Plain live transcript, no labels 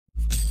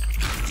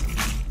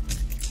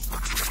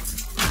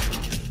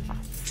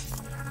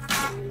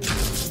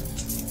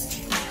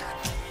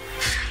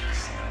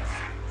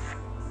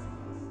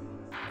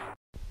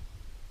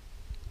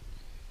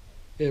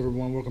Hey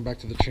everyone, welcome back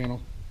to the channel.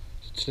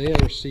 So today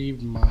I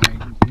received my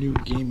new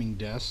gaming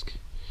desk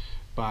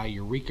by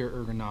Eureka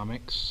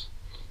Ergonomics.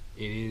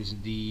 It is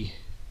the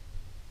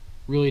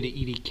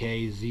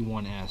EDK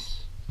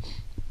Z1S.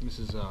 This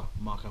is a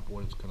mock-up of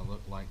what it's going to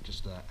look like,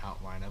 just the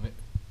outline of it.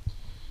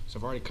 So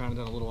I've already kind of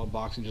done a little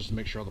unboxing just to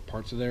make sure all the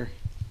parts are there.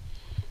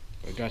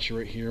 I got you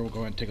right here. We'll go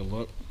ahead and take a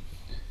look.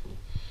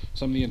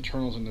 Some of the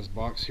internals in this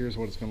box. Here's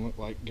what it's going to look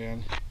like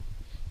again.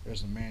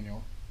 There's the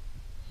manual.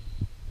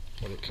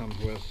 What it comes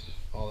with,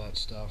 all that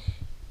stuff.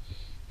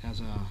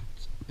 Has a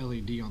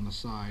LED on the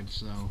side,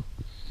 so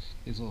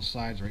these little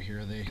sides right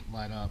here, they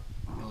light up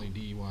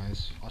LED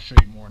wise. I'll show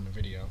you more in the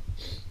video.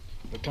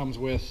 It comes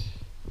with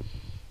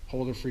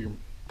holder for your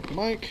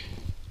mic.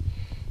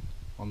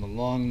 On the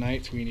long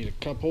nights we need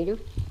a cup holder,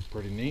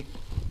 pretty neat.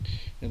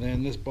 And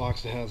then this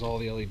box that has all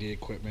the LED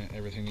equipment,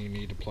 everything you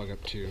need to plug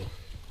up to.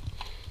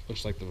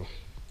 Looks like the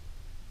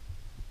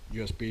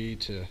USB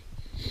to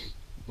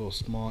little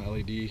small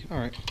LED.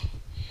 Alright.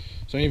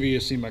 So any of you who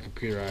see my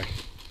computer, I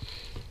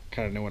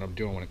kind of know what I'm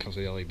doing when it comes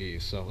to the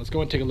LEDs. So let's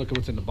go and take a look at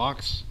what's in the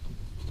box.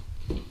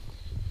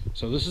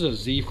 So this is a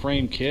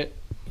Z-frame kit.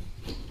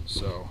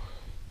 So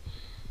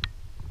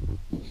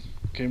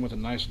came with a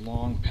nice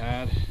long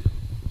pad.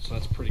 So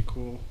that's pretty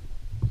cool.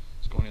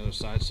 Let's go on the other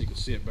side so you can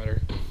see it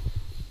better.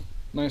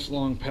 Nice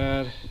long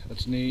pad.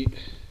 That's neat.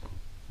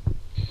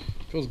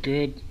 Feels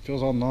good.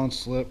 Feels all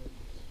non-slip.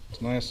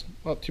 It's nice.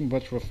 Not too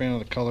much of a fan of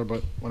the color,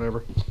 but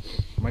whatever.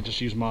 I might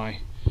just use my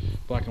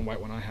black and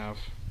white one I have.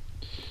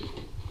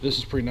 This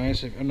is pretty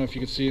nice. I don't know if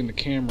you can see it in the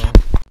camera.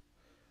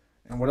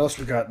 And what else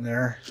we got in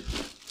there?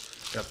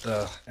 Got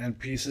the end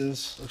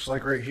pieces. Looks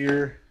like right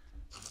here.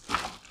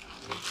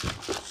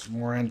 Some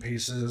more end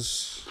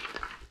pieces.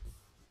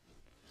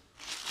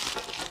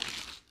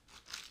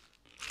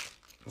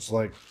 Looks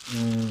like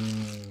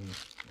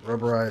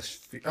rubberized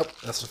feet. Oh,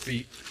 that's the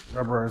feet.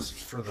 Rubberized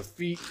for the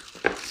feet.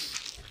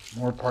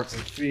 More parts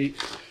of the feet.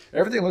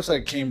 Everything looks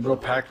like it came real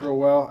packed real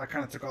well. I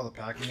kind of took all the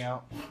packing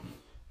out.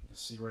 You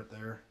see right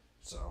there.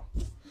 So,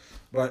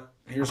 but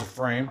here's a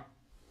frame.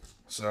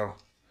 So,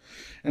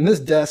 and this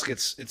desk,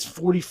 it's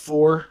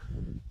 44,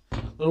 a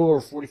little over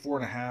 44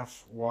 and a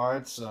half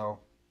wide. So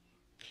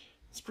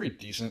it's pretty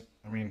decent.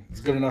 I mean,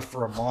 it's good enough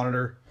for a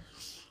monitor,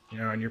 you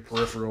know, and your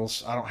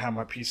peripherals. I don't have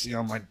my PC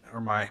on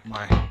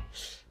my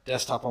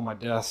desktop on my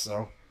desk,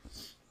 so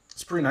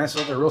it's pretty nice.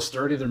 They're real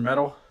sturdy. They're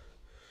metal,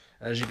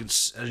 as you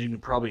can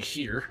probably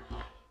hear.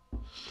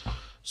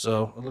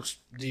 So it looks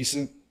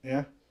decent.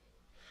 Yeah,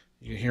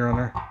 you can hear on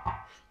there.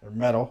 They're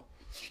metal.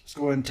 Let's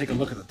go ahead and take a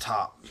look at the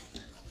top.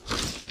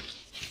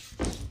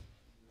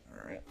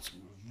 All right, let's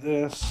move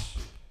this.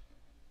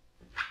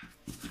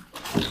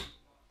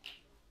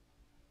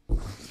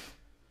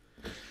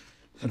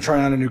 I'm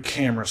trying out a new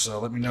camera, so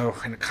let me know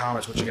in the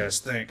comments what you guys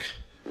think.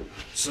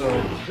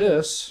 So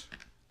this,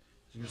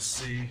 you can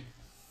see,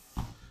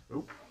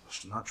 oh, I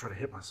should not try to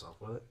hit myself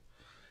with it.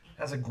 It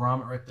has a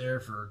grommet right there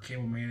for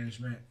cable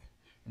management.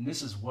 And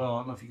this as well, I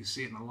don't know if you can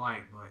see it in the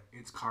light, but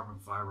it's carbon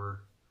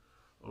fiber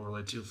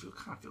overlay too. It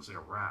kind of feels like a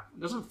wrap. It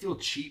doesn't feel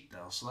cheap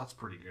though, so that's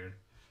pretty good.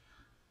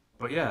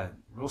 But yeah,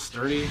 real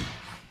sturdy,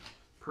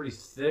 pretty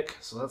thick,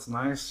 so that's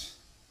nice.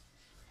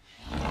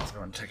 Let's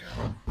go and take it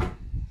out.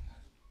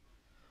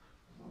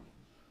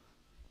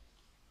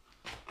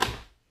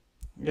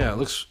 Yeah, it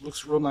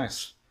looks real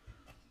nice.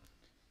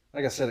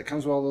 Like I said, it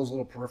comes with all those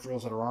little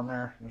peripherals that are on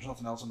there. There's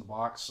nothing else in the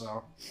box,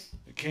 so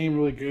it came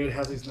really good. It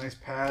has these nice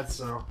pads,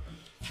 so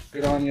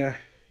good on you,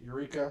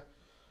 Eureka.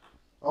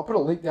 I'll put a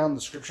link down in the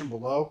description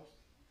below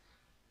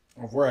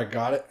of where I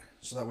got it,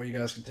 so that way you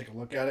guys can take a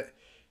look at it.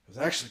 It was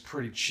actually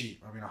pretty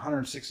cheap. I mean,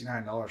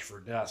 $169 for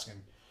a desk,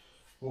 and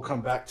we'll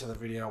come back to the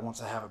video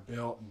once I have it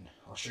built, and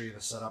I'll show you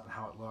the setup and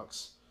how it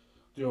looks.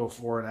 Do a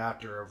before and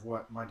after of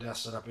what my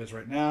desk setup is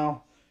right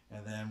now,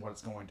 and then what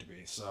it's going to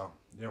be. So,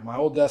 you know, my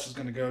old desk is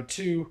going to go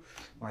to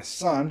my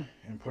son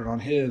and put it on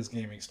his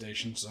gaming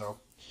station. So,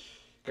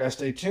 guys,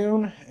 stay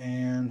tuned,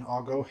 and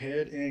I'll go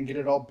ahead and get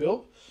it all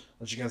built.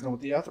 Let you guys know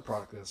what the after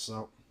product is.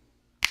 So,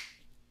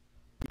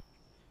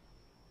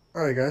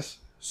 alright guys,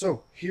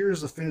 so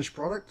here's the finished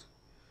product.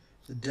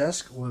 The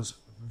desk was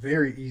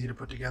very easy to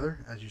put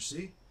together, as you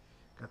see.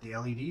 Got the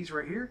LEDs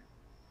right here.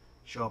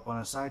 Show up on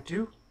the side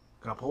too.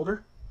 Cup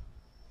holder.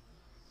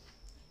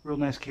 Real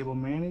nice cable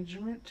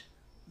management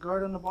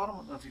guard on the bottom. I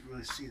don't know if you can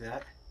really see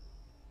that.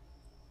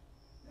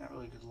 Not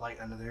really good light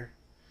under there.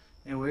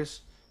 Anyways,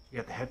 you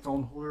got the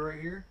headphone holder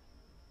right here.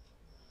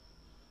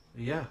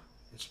 But yeah,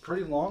 it's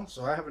pretty long,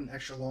 so I have an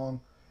extra long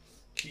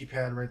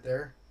keypad right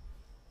there.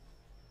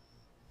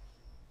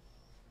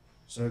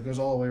 So it goes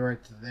all the way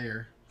right to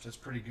there, so it's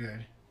pretty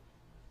good.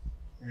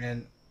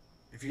 And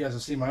if you guys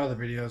have seen my other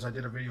videos, I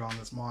did a video on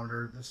this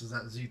monitor. This is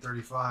that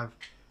Z35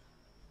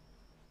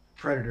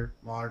 Predator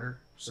monitor.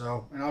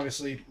 So, and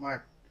obviously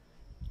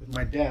with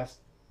my desk,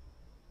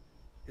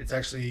 it's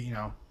actually, you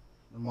know,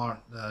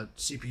 the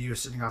CPU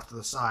is sitting off to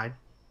the side.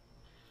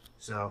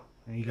 So,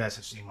 and you guys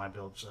have seen my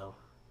build, so.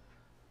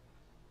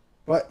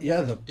 But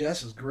yeah, the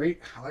desk is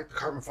great. I like the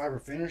carbon fiber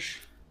finish.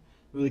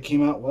 Really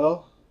came out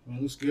well. I mean,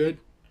 it looks good.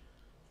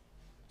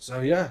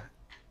 So yeah,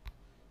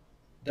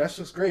 that's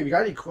just great. If you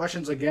got any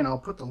questions, again, I'll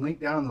put the link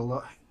down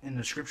in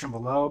the description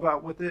below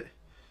about with it.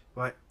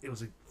 But it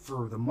was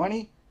for the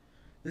money.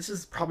 This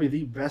is probably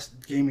the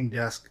best gaming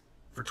desk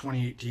for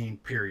 2018.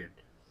 Period.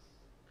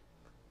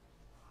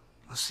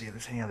 Let's see if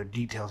there's any other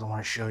details I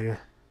want to show you.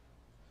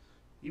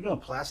 Even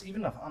on plastic,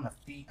 even on the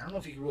feet. I don't know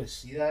if you can really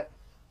see that,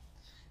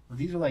 but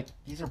these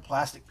are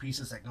plastic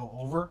pieces that go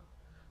over,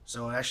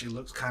 so it actually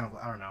looks kind of,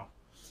 I don't know,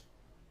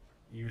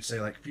 you would say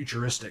like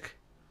futuristic.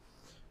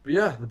 But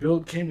yeah, the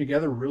build came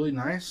together really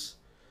nice,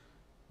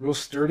 real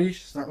sturdy.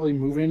 It's not really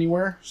moving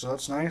anywhere, so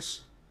that's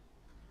nice.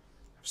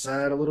 I've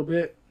sat a little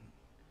bit,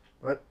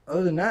 but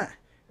other than that,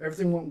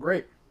 everything went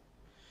great.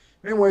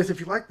 Anyways, if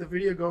you liked the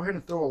video, go ahead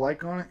and throw a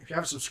like on it. If you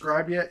haven't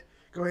subscribed yet,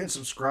 go ahead and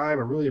subscribe.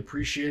 I really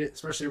appreciate it,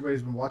 especially everybody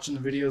who's been watching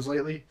the videos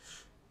lately.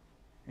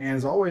 And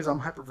as always, I'm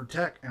Hyper for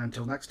Tech, and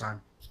until next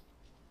time.